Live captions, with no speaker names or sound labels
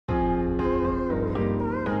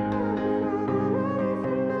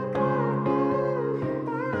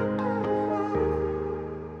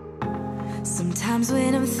Times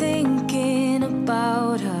when I'm thinking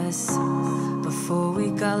about us before we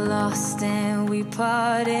got lost and we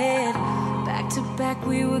parted. Back to back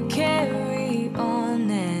we would carry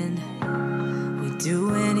on and we'd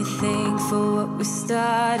do anything for what we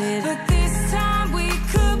started. But this time we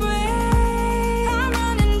could break. I'm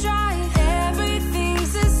running dry,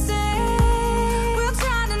 everything's the same. We'll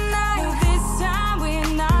try tonight, but this time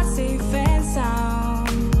we're not safe and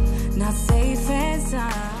sound. Not safe and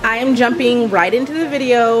sound. I am jumping right into the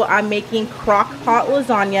video. I'm making Crockpot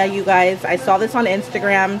lasagna, you guys. I saw this on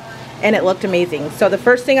Instagram and it looked amazing. So the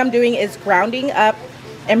first thing I'm doing is grounding up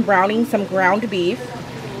and browning some ground beef.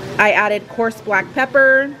 I added coarse black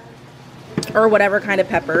pepper or whatever kind of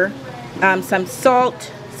pepper, some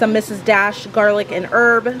salt, some Mrs. Dash garlic and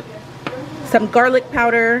herb, some garlic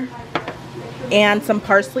powder, and some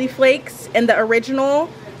parsley flakes. And the original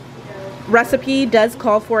recipe does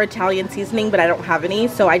call for Italian seasoning, but I don't have any,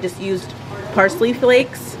 so I just used parsley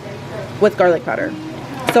flakes with garlic powder.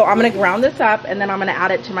 So I'm going to ground this up and then I'm going to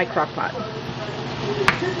add it to my crock pot.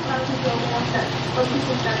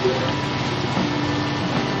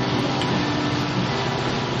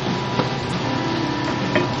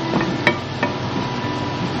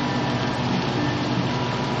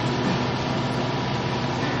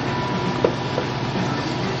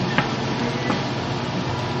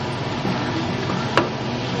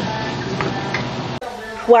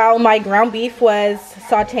 While my ground beef was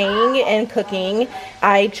sauteing and cooking,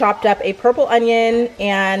 I chopped up a purple onion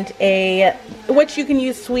and which you can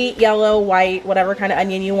use sweet, yellow, white, whatever kind of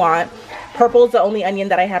onion you want. Purple is the only onion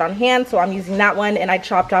that I had on hand, so I'm using that one. And I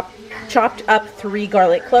chopped up 3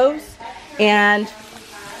 garlic cloves. And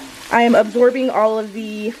I am absorbing all of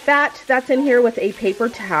the fat that's in here with a paper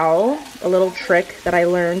towel, a little trick that I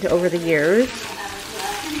learned over the years.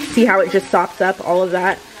 See how it just sops up all of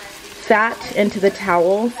that fat into the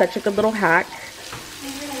towel. Such a good little hack.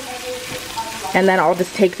 And then I'll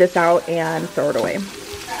just take this out and throw it away.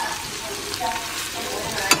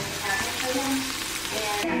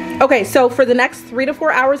 Okay, so for the next 3 to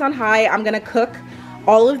 4 hours on high, I'm gonna cook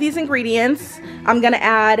all of these ingredients. I'm gonna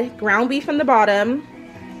add ground beef in the bottom,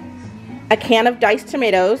 a can of diced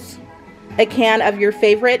tomatoes, a can of your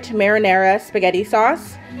favorite marinara spaghetti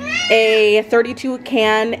sauce, a 32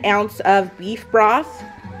 ounce of beef broth,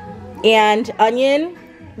 and onion,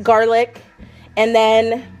 garlic, and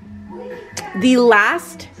then the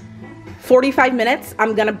last 45 minutes,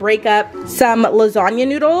 I'm gonna break up some lasagna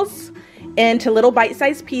noodles into little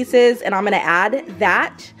bite-sized pieces, and I'm gonna add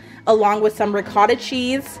that along with some ricotta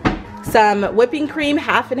cheese, some whipping cream,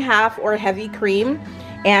 half and half or heavy cream,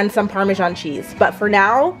 and some Parmesan cheese. But for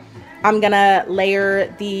now, I'm gonna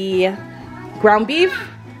layer the ground beef,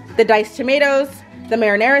 the diced tomatoes, the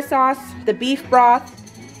marinara sauce, the beef broth,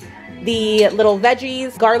 the little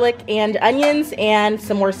veggies, garlic and onions, and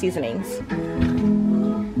some more seasonings.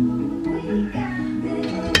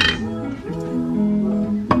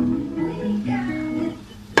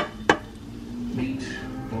 Meat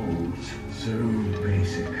bowls, so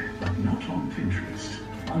basic, but not on Pinterest.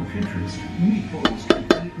 On Pinterest, meatballs can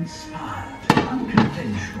be inspired,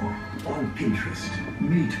 unconventional. On Pinterest,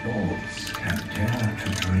 meatballs can dare to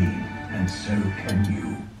dream, and so can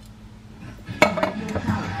you.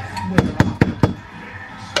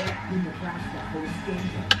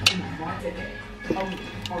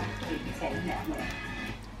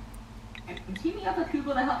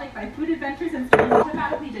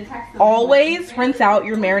 Always rinse out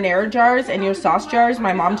your marinara jars and your sauce jars.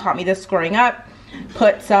 My mom taught me this growing up.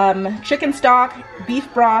 Put some chicken stock, beef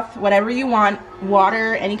broth, whatever you want,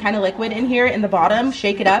 water, any kind of liquid in here in the bottom,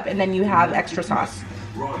 shake it up, and then you have extra sauce.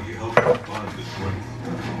 Ronnie helps you find the strength.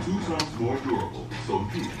 2 times more durable, so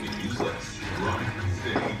you can use less. Ronnie,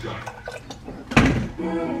 steady done.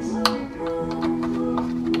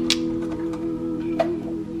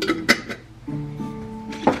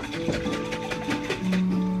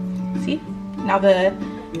 See? Now the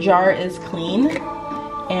jar is clean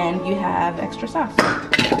and you have extra sauce.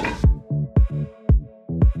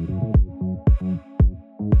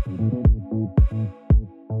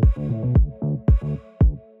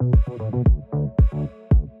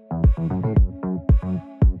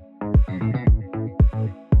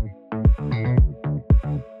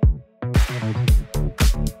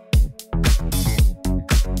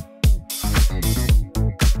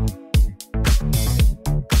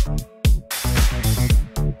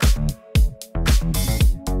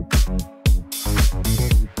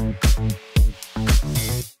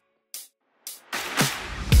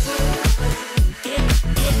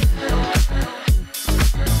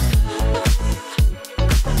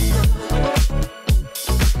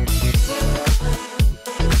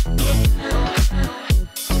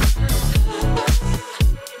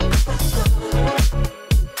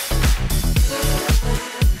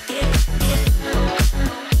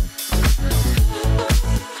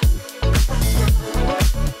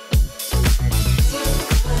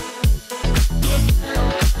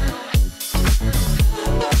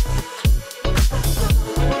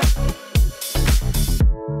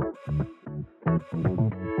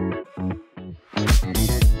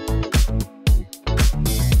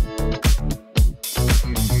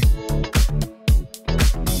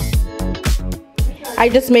 I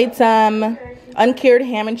just made some uncured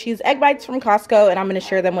ham and cheese egg bites from Costco, and I'm going to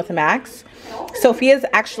share them with Max. Sophia's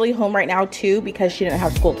actually home right now too because she didn't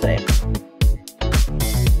have school today.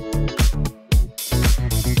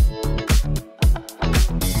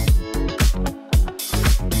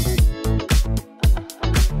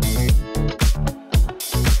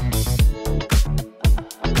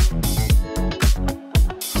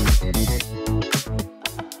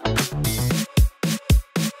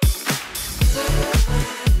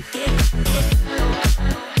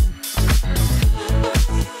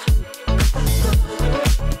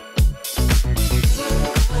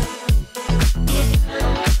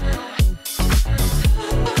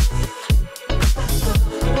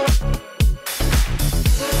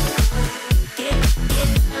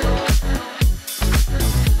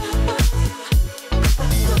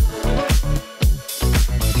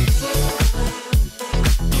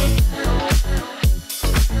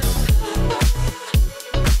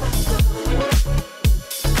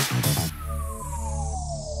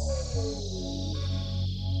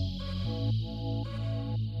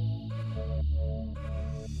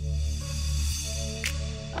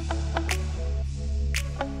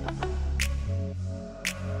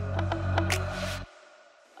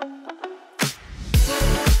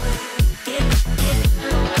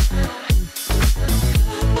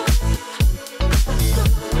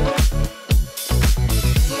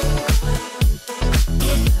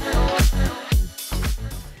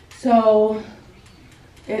 So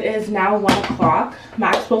it is now 1 o'clock.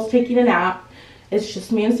 Maxwell's taking a nap. It's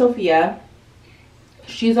just me and Sophia.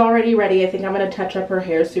 She's already ready. I think I'm going to touch up her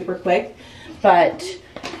hair super quick. But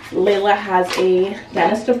Layla has a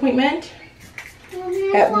dentist appointment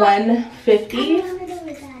at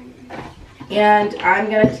 1:50. And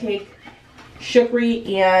I'm going to take Shukri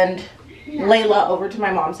and Layla over to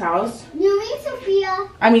my mom's house. You mean Sophia?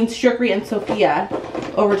 I mean Shukri and Sophia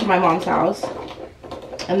over to my mom's house.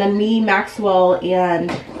 And then me, Maxwell,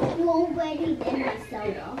 and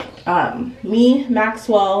me,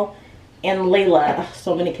 Maxwell, and Layla. Ugh,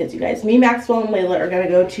 so many kids, you guys. Me, Maxwell, and Layla are gonna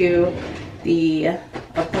go to the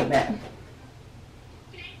appointment.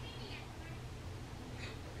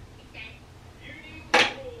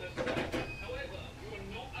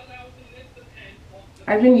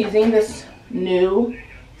 I've been using this new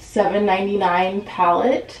 $7.99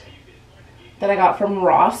 palette that I got from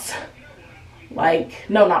Ross. Like,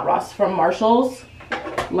 no, not Ross, from Marshall's,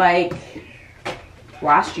 like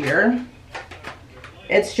last year.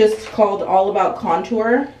 It's just called All About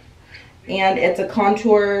Contour, and it's a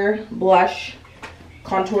contour and blush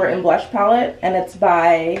palette, and it's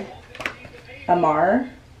by Amar.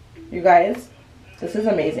 You guys, this is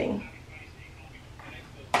amazing.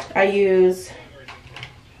 I use,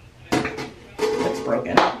 it's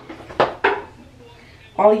broken.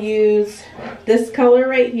 I'll use this color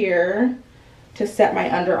right here to set my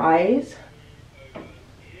under eyes,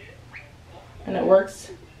 and it works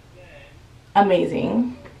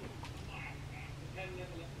amazing.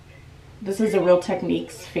 This is a Real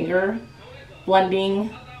Techniques finger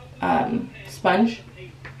blending sponge.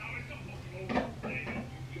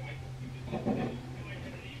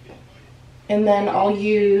 And then I'll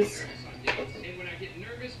use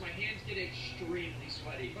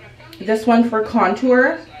this one for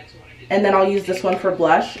contour, and then I'll use this one for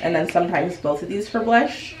blush, and then sometimes both of these for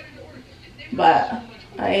blush. But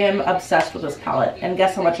I am obsessed with this palette, and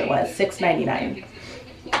guess how much it was? $6.99.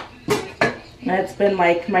 And it's been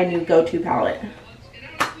like my new go-to palette.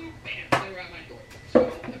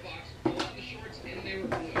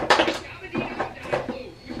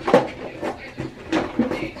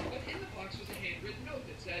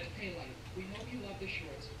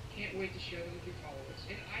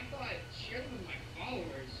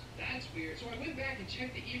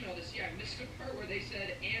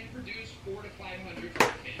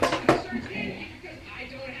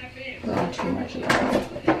 Put on too much of that.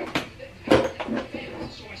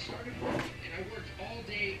 So I started work and I worked all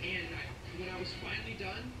day and night. When I was finally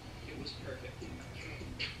done, it was perfect.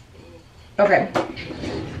 Okay,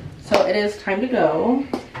 so it is time to go.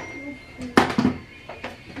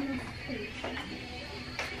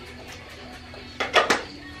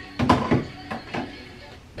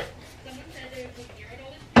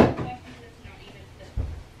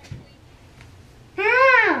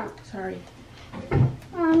 Sorry.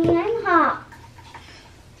 I'm hot.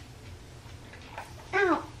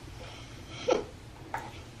 Ow.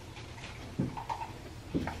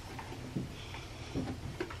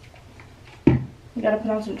 You gotta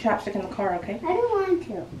put on some chapstick in the car, okay? I don't want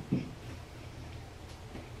to.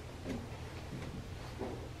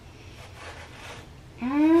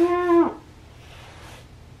 Ow.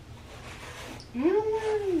 I don't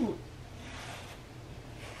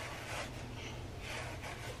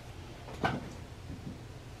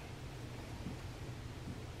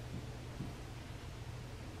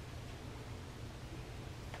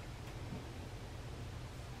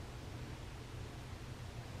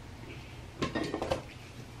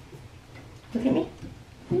Look at me.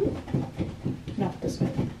 Not this way.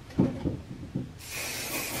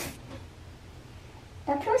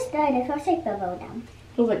 That feels good. It feels like bubble gum.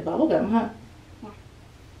 Feels like bubble gum, huh?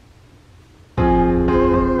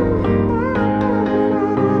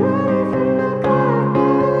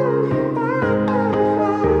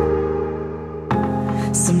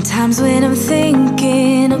 Sometimes when I'm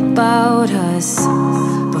thinking about us,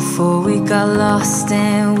 before we got lost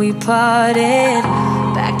and we parted,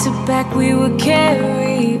 back to back we would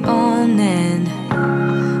carry on and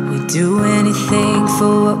we'd do anything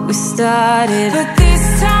for what we started. But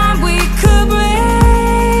this time we could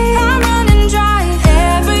break. I'm running dry,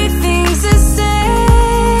 everything's the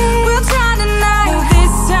same. We'll try tonight, but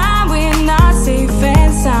this time we're not safe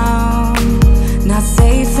and sound. Not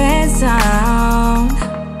safe and sound.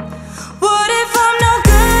 What if I'm no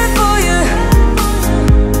good for you?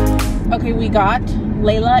 Okay, we got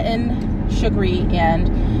Layla and Sugary,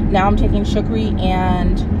 and now I'm taking Sugary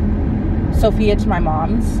and Sophia to my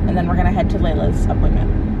mom's, and then we're gonna head to Layla's appointment.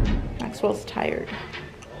 Maxwell's tired.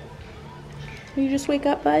 You just wake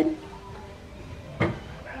up, bud?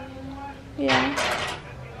 Yeah.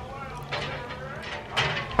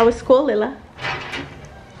 How was school, Layla?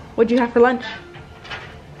 What'd you have for lunch?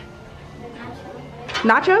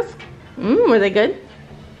 Nachos? Were they good?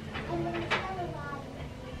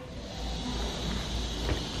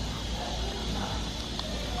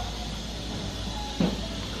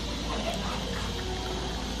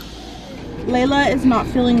 Layla is not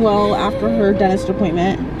feeling well after her dentist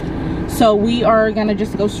appointment, so we are gonna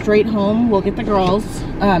just go straight home. We'll get the girls,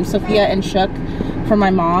 Sophia and Shook, from my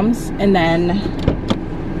mom's, and then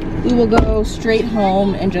we will go straight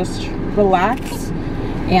home and just relax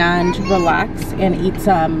and eat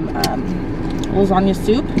some lasagna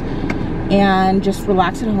soup and just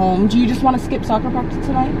relax at home. Do you just want to skip soccer practice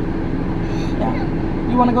tonight? Yeah.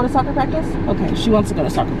 You want to go to soccer practice? Okay, she wants to go to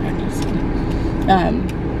soccer practice.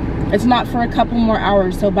 It's not for a couple more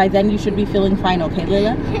hours, so by then you should be feeling fine, okay,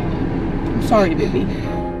 Layla? I'm sorry, baby.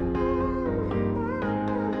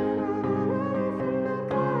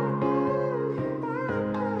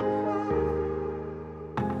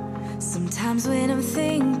 Sometimes when I'm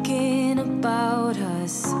thinking about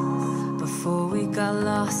us, before we got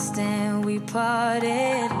lost and we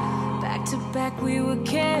parted, back to back we would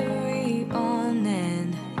carry on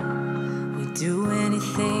and we'd do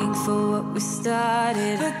anything for what we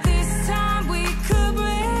started. But this time we could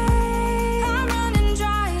break. I'm running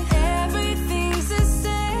dry, everything's the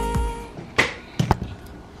same.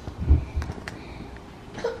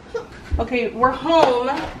 Okay, we're home.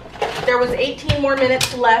 There was 18 more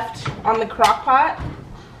minutes left on the Crockpot,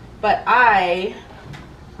 but I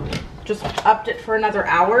just upped it for another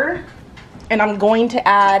hour, and I'm going to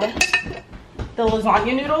add the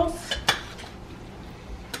lasagna noodles.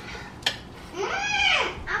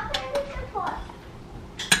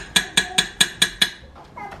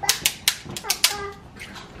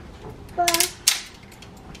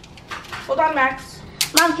 Hold on, Max.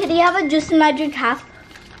 Mom, can you have a juice in my drink half?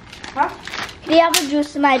 Huh? Can you have a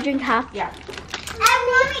juice in my drink half? Yeah.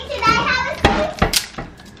 Mommy, can I have a scoop?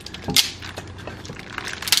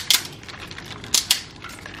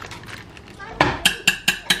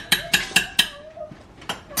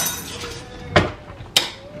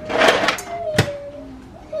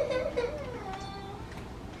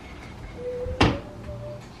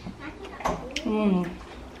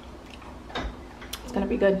 It's gonna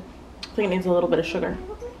be good. I think it needs a little bit of sugar.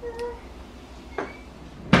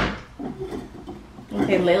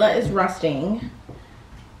 Okay, Layla is resting.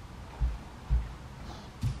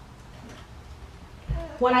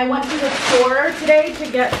 When I went to the store today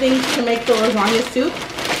to get things to make the lasagna soup,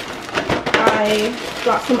 I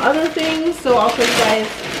got some other things, so I'll show you guys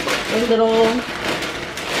a little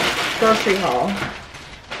grocery haul.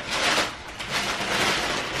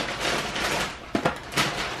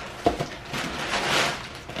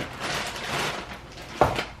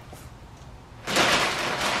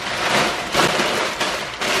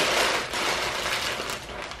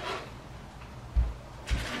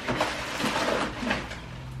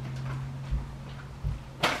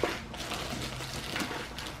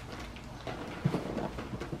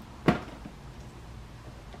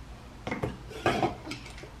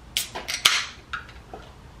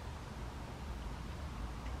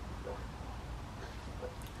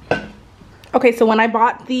 Okay, so when I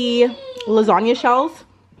bought the lasagna shells,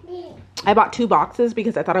 I bought 2 boxes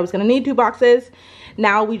because I thought I was going to need 2 boxes.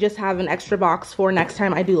 Now we just have an extra box for next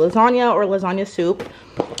time I do lasagna or lasagna soup.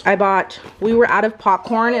 We were out of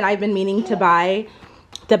popcorn, and I've been meaning to buy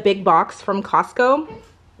the big box from Costco.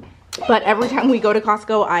 But every time we go to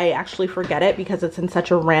Costco, I actually forget it because it's in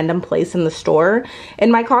such a random place in the store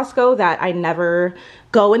in my Costco that I never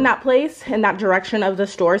go in that place, in that direction of the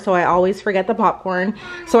store. So I always forget the popcorn.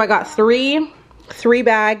 So I got three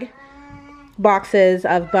bag boxes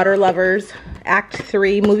of Butter Lovers Act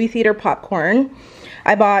 3 movie theater popcorn.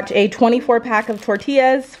 I bought a 24 pack of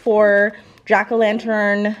tortillas for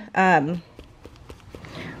jack-o'-lantern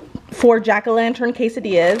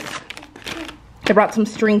quesadillas. I brought some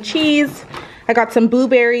string cheese. I got some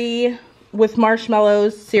blueberry with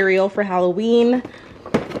marshmallows cereal for Halloween.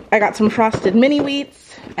 I got some frosted mini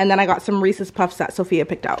wheats, and then I got some Reese's Puffs that Sophia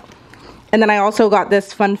picked out. And then I also got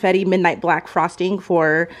this Funfetti Midnight Black frosting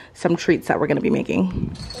for some treats that we're gonna be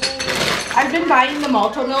making. I've been buying the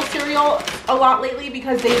Malto Meal cereal a lot lately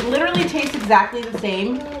because they literally taste exactly the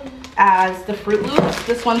same as the Fruit Loops.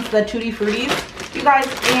 This one's the Tutti Fruttis, you guys,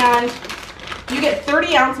 and you get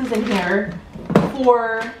 30 ounces in here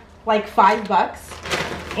for like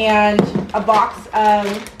 $5, and a box of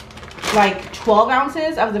like 12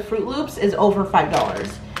 ounces of the Fruit Loops is over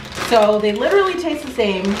 $5. So they literally taste the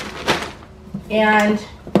same, and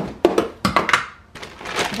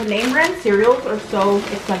the name brand cereals are so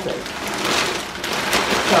expensive.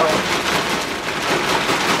 So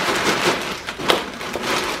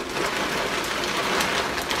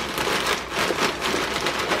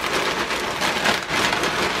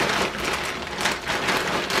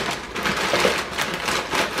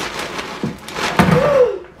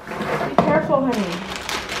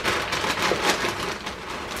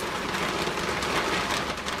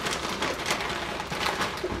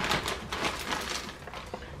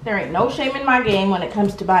there ain't no shame in my game when it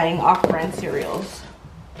comes to buying off-brand cereals.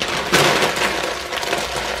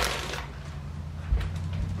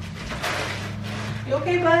 You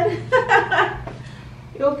okay, bud?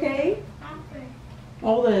 You okay?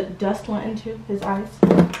 All the dust went into his eyes.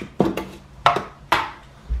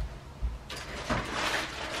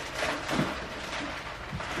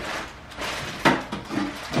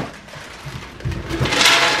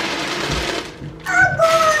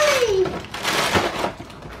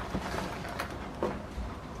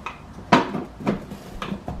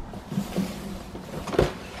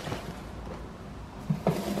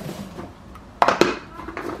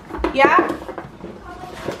 Yeah?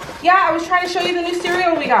 Yeah, I was trying to show you the new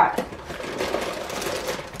cereal we got.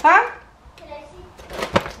 Huh? Can I see?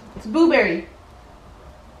 It's blueberry.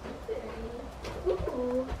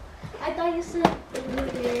 Ooh. I thought you said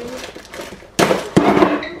blueberry.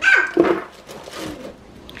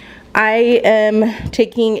 I am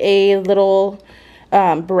taking a little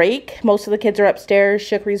break. Most of the kids are upstairs.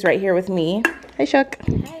 Shukri's right here with me. Hi, Shuk.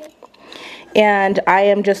 Hi. And I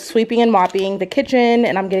am just sweeping and mopping the kitchen,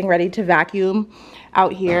 and I'm getting ready to vacuum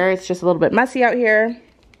out here. It's just a little bit messy out here.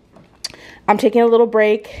 I'm taking a little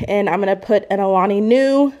break, and I'm gonna put an Alani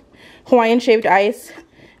Nu Hawaiian shaved ice,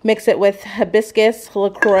 mix it with hibiscus,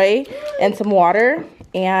 LaCroix, and some water,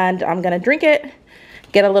 and I'm gonna drink it,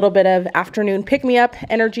 get a little bit of afternoon pick-me-up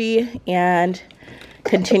energy, and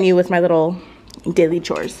continue with my little daily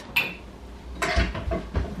chores.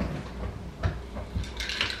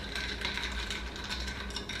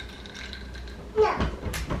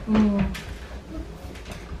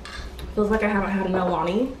 Feels like I haven't had an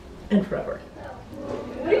Alani in forever.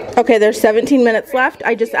 Okay, there's 17 minutes left.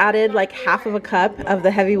 I just added like half of a cup of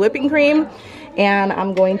the heavy whipping cream, and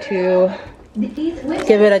I'm going to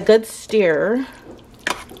give it a good stir.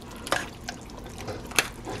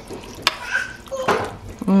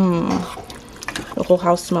 The whole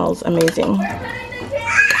house smells amazing.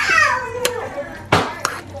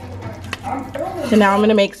 So now I'm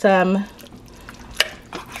gonna make some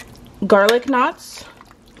garlic knots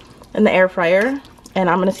in the air fryer, and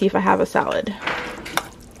I'm gonna see if I have a salad.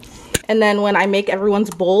 And then when I make everyone's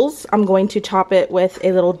bowls, I'm going to top it with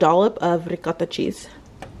a little dollop of ricotta cheese.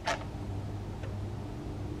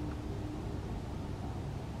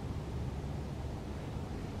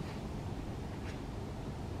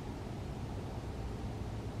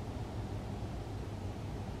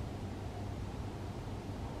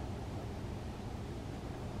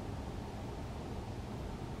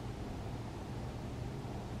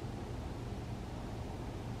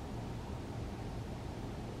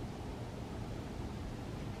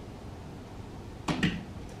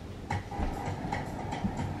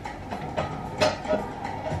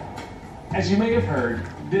 As you may have heard,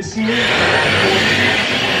 this year,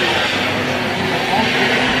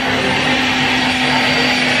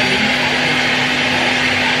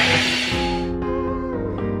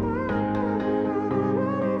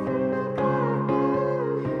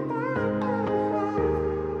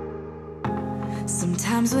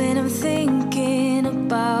 Sometimes when I'm thinking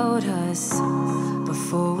about us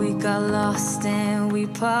got lost and we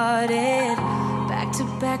parted. Back to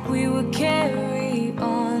back we would carry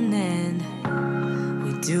on and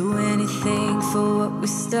we'd do anything for what we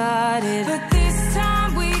started. But this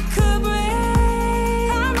time we could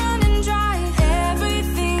break. I'm running dry,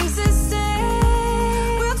 everything's the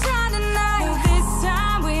same. We'll try tonight. This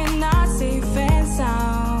time we're not safe and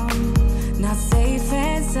sound. Not safe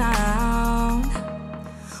and sound.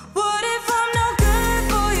 What if I'm no good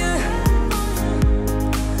for you?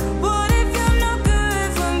 What if you're no good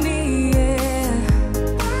for me? Yeah.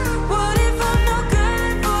 What if I'm no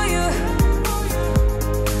good for you?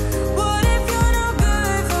 What if you're no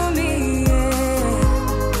good for me? Yeah.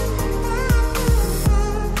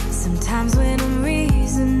 Sometimes when I'm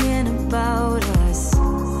reasoning about us, I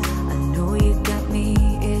know you got me,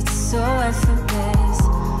 it's so effortless.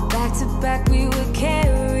 Back to back we would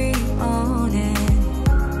carry on and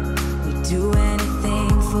we'd do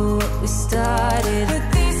anything for what we started. But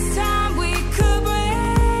this time we could break.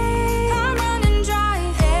 I'm running dry,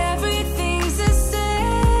 everything's the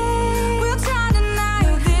same. We'll try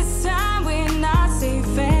tonight. This time we're not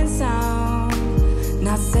safe and sound.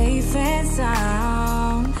 Not safe and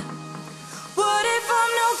sound. What if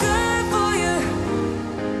I'm no good for you?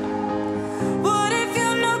 What if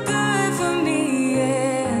you're no good for me?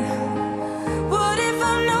 Yeah. What if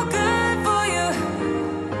I'm no good for you?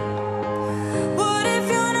 What if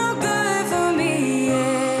you're no good for me?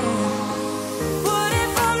 Yeah. What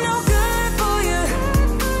if I'm no good for you?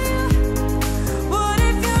 What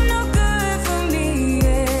if you're no good for me?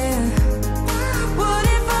 Yeah. What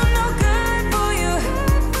if I'm no good for you?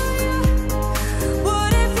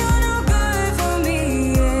 What if you're no good for me?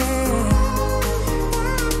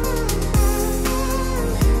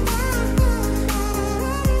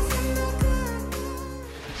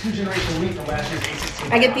 Two-generation wheat from last year's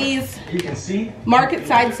A16. I get these You can see. market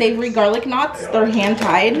side savory garlic knots. They're hand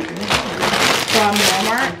tied from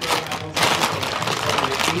Walmart.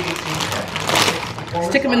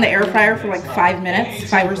 Stick them in the air fryer for like 5 minutes,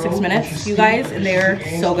 5 or 6 minutes, you guys, and they're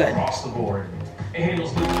so good. Across the board. It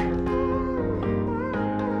handles the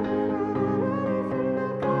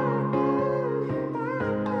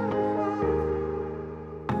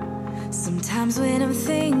Sometimes when I'm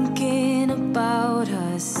thinking about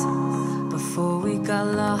us, before we got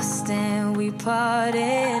lost and we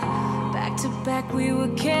parted, back to back we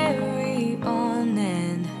would carry on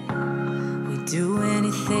and we'd do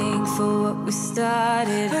anything for what we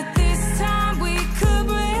started. But this time we could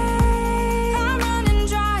break. I'm running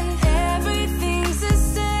dry, everything's the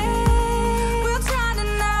same. We'll try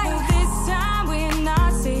tonight. This time we're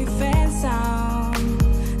not safe and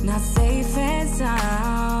sound. Not safe and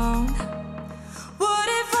sound. What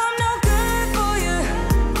if I'm no good for you?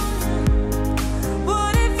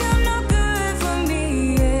 What if you're no good for me?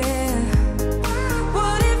 Yeah.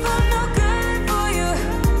 What if I'm no good for you?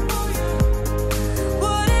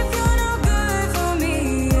 What if you're no good for me?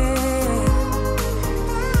 Yeah.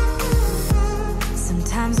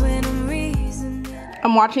 Sometimes when I'm reasoning.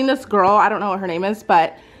 I'm watching this girl, I don't know what her name is,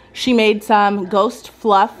 but she made some ghost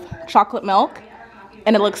fluff chocolate milk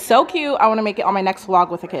and it looks so cute. I want to make it on my next vlog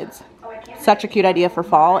with the kids. Such a cute idea for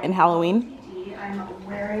fall and Halloween.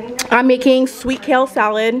 I'm making sweet kale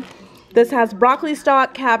salad. This has broccoli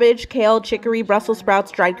stalk, cabbage, kale, chicory, Brussels sprouts,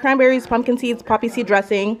 dried cranberries, pumpkin seeds, poppy seed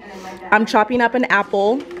dressing. I'm chopping up an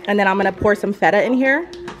apple and then I'm going to pour some feta in here.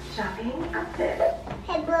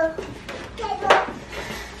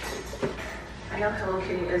 I know Hello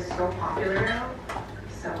Kitty is so popular now,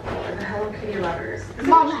 so for the Hello Kitty lovers.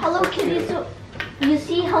 Mom, Hello Kitty, so you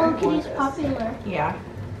see Hello Kitty's popular. Yeah.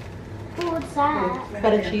 Oh, what's that?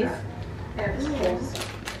 Feta cheese. And it's close.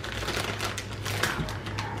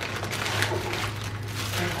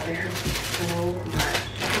 There's so much.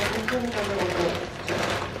 I'm going to go a little bit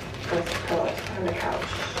to put it on the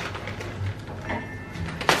couch.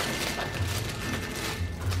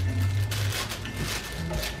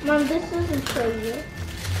 Mom, this doesn't show you.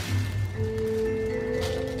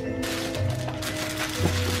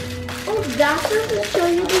 Oh, that doesn't show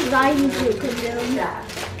you the lines you can do. Yeah.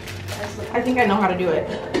 I think I know how to do it.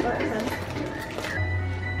 Okay.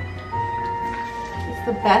 It's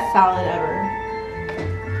the best salad ever.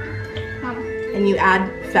 Mom. And you add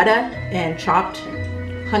feta and chopped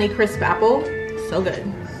honey crisp apple. So good.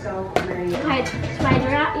 So many. Can I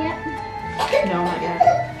spider out yet? No, not yet.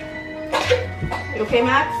 You okay,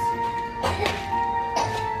 Max?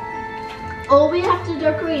 All we have to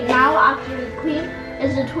decorate now after we clean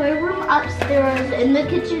is the toy room upstairs, in the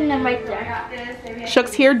kitchen, and right there.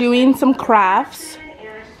 Shook's here doing some crafts.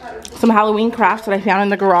 Some Halloween crafts that I found in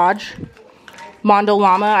the garage. Mondo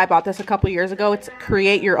Llama, I bought this a couple years ago. It's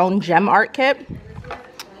create your own gem art kit.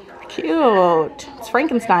 I Cute. It's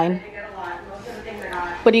Frankenstein.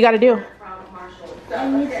 What do you got to do? I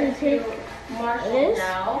need to take this.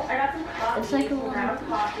 It's like a little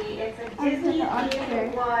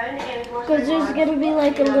because there's gonna be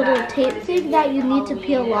like a little tape thing that you need to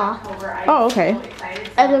peel off. Oh, okay.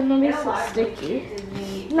 And then maybe some sticky.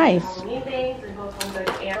 Nice.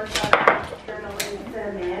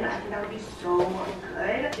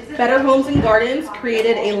 Better Homes and Gardens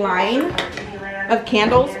created a line of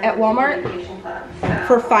candles at Walmart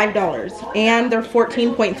for $5, and they're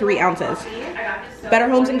 14.3 ounces. Better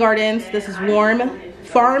Homes and Gardens. This is warm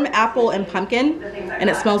farm apple and pumpkin, and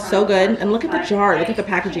it smells so good. And look at the jar. Look at the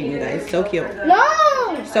packaging, you guys. So cute.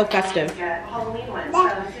 No! So festive.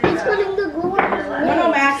 It's putting the glue on.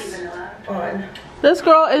 No, Max. This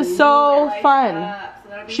girl is so fun.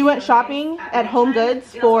 She went shopping at Home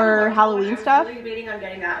Goods for Halloween stuff,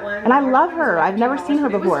 and I love her. I've never seen her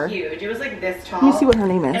before. Huge. It was like this tall. Let me see what her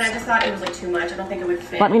name is. And I just thought it was like too much. I don't think it would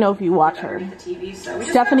fit. Let me know if you watch her.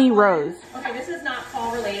 Stephanie Rose. Okay, this is not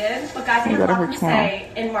fall related, but guys, You I go to her have to channel.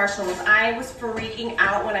 say, in Marshalls, I was freaking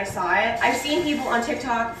out when I saw it. I've seen people on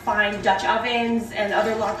TikTok find Dutch ovens and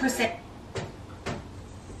other La Crissy.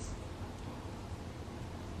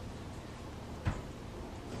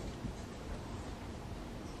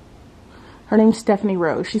 Her name's Stephanie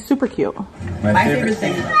Rose. She's super cute. My favorite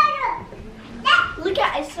thing. Look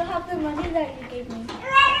at, I still have the money that you gave me.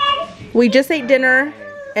 We just ate dinner,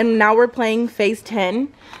 and now we're playing Phase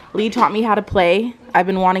 10. Lee taught me how to play. I've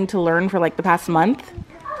been wanting to learn for like the past month,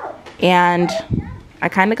 and I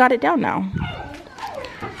kind of got it down now.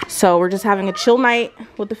 So we're just having a chill night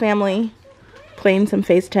with the family, playing some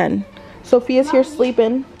Phase 10. Sophia's here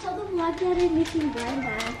sleeping. Tell them why Dad is making blind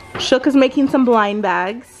bags. Shook is making some blind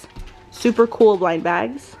bags. Super cool blind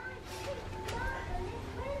bags.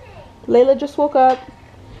 Layla just woke up,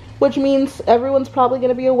 which means everyone's probably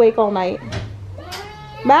gonna be awake all night.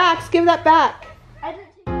 Max, give that back. I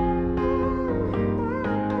didn't take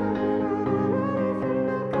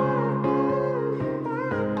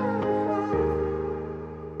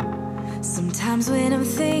Sometimes when I'm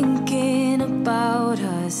thinking about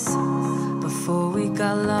us, before we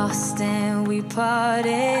got lost and we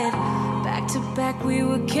parted, back to back we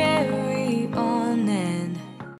would carry on and